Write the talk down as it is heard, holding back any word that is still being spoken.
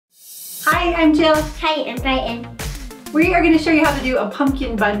Hi, I'm Jill. Hi, I'm Brighton. We are going to show you how to do a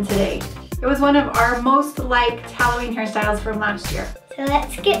pumpkin bun today. It was one of our most liked Halloween hairstyles from last year. So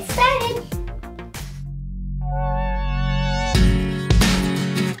let's get started.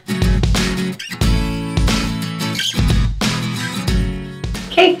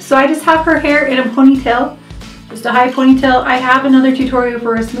 Okay, so I just have her hair in a ponytail, just a high ponytail. I have another tutorial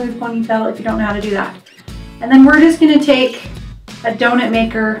for a smooth ponytail if you don't know how to do that. And then we're just going to take a donut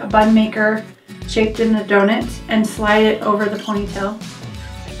maker, a bun maker, shaped in a donut, and slide it over the ponytail,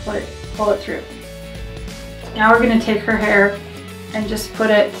 pull it through. Now we're going to take her hair and just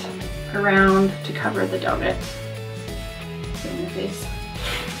put it around to cover the donut. In your face.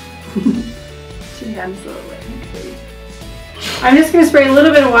 Two hands a little wet. I'm just going to spray a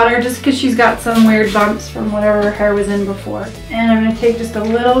little bit of water just because she's got some weird bumps from whatever her hair was in before. And I'm going to take just a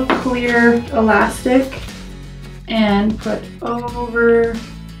little clear elastic and put over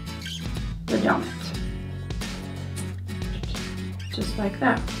the donut. Just like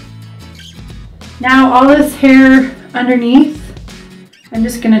that. Now all this hair underneath, I'm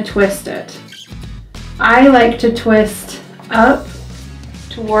just going to twist it. I like to twist up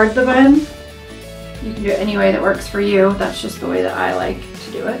toward the bun. You can do it any way that works for you. That's just the way that I like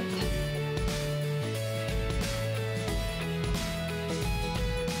to do it.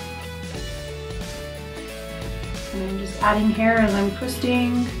 And I'm just adding hair as I'm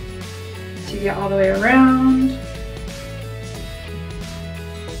twisting to get all the way around.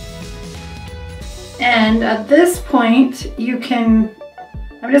 And at this point, you can,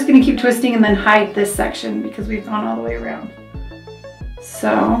 I'm just going to keep twisting and then hide this section because we've gone all the way around.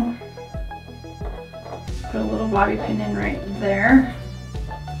 So, put a little bobby pin in right there.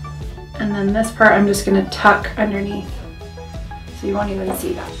 And then this part I'm just going to tuck underneath so you won't even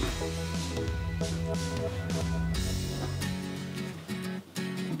see that.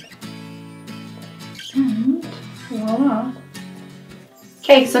 And voila.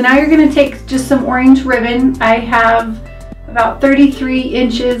 Okay, so now you're going to take just some orange ribbon. I have about 33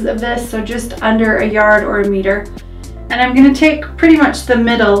 inches of this, so just under a yard or a meter. And I'm going to take pretty much the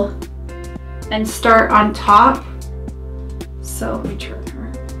middle and start on top. So let me turn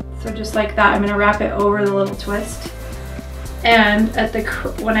her. So just like that, I'm going to wrap it over the little twist. And at the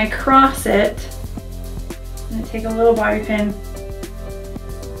when I cross it, I'm going to take a little bobby pin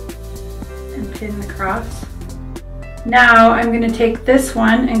and pin the cross. Now I'm going to take this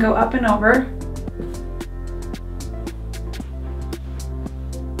one and go up and over.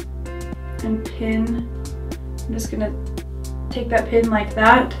 And pin. I'm just going to take that pin like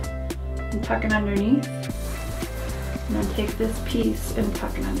that and tuck it underneath. And then take this piece and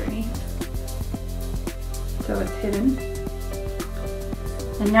tuck it underneath. So it's hidden.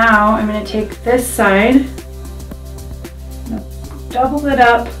 And now I'm going to take this side, double it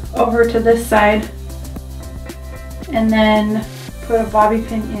up over to this side, and then put a bobby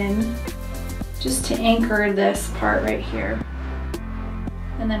pin in just to anchor this part right here.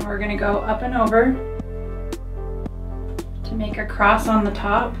 And then we're going to go up and over to make a cross on the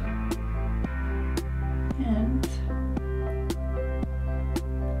top. And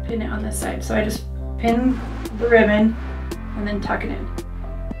pin it on this side. So I just pin the ribbon and then tuck it in.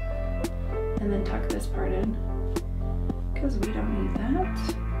 And then tuck this part in because we don't need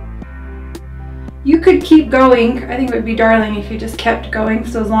that. You could keep going. I think it would be darling if you just kept going.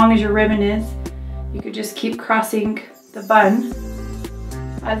 So as long as your ribbon is, you could just keep crossing the bun.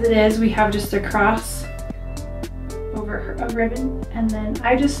 As it is, we have just a cross over a ribbon. And then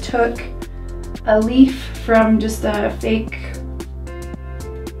I just took a leaf from just a fake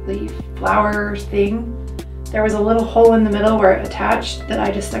leaf flower thing. There was a little hole in the middle where it attached that I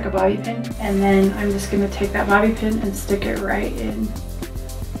just stuck a bobby pin. And then I'm just going to take that bobby pin and stick it right in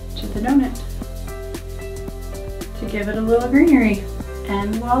to the donut to give it a little greenery.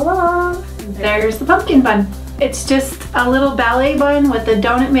 And voila! There's the pumpkin bun. It's just a little ballet bun with a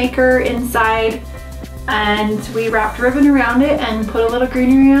donut maker inside, and we wrapped ribbon around it and put a little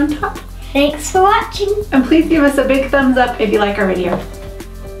greenery on top. Thanks for watching. And please give us a big thumbs up if you like our video.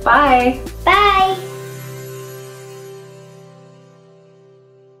 Bye! Bye!